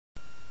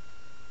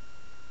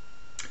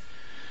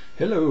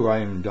Hello,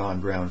 I'm Don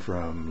Browne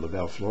from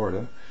LaBelle,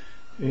 Florida,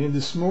 and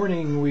this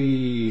morning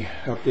we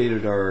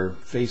updated our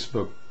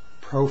Facebook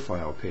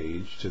profile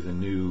page to the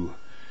new,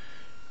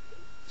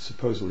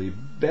 supposedly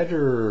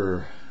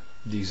better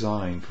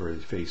design for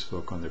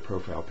Facebook on their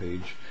profile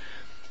page.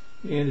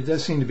 And it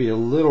does seem to be a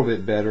little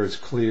bit better. It's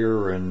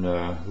clearer and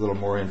a little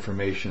more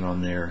information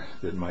on there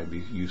that might be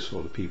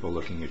useful to people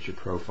looking at your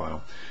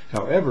profile.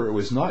 However, it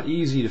was not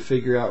easy to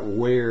figure out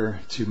where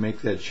to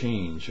make that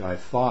change. I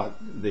thought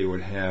they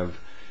would have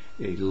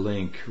a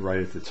link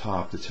right at the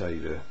top to tell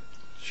you to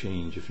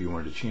change if you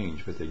wanted to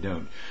change, but they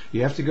don't.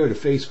 You have to go to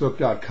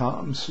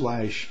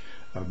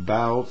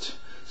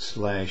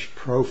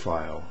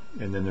facebook.com/about/profile,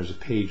 and then there's a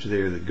page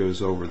there that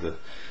goes over the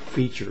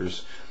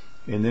features.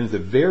 And then at the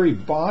very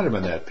bottom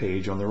of that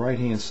page, on the right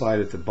hand side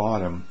at the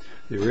bottom,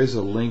 there is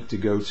a link to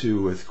go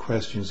to with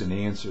questions and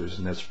answers,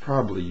 and that's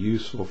probably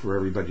useful for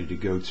everybody to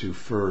go to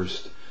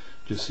first,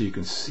 just so you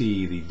can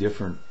see the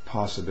different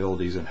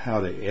possibilities and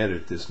how to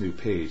edit this new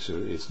page. So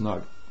it's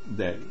not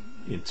that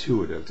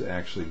intuitive to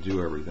actually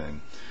do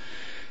everything.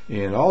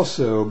 And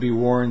also be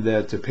warned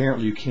that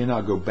apparently you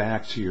cannot go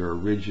back to your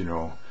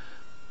original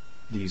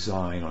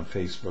design on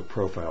Facebook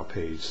profile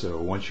page.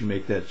 So once you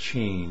make that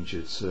change,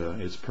 it's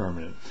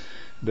permanent.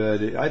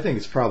 But I think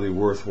it's probably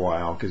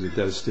worthwhile because it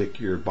does stick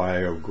your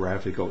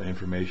biographical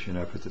information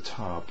up at the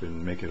top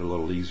and make it a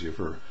little easier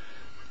for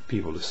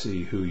people to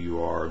see who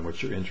you are and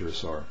what your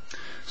interests are.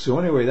 So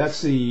anyway,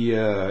 that's the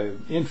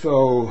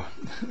info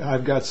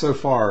I've got so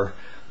far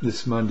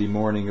this Monday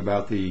morning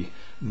about the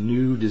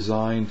new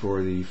design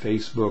for the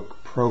Facebook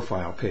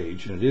profile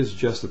page. And it is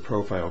just the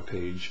profile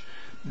page.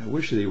 I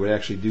wish they would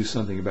actually do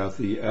something about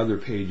the other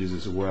pages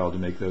as well to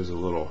make those a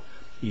little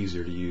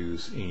easier to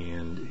use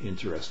and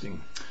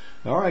interesting.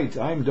 All right,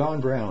 I'm Don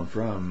Browne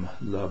from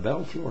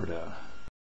LaBelle, Florida.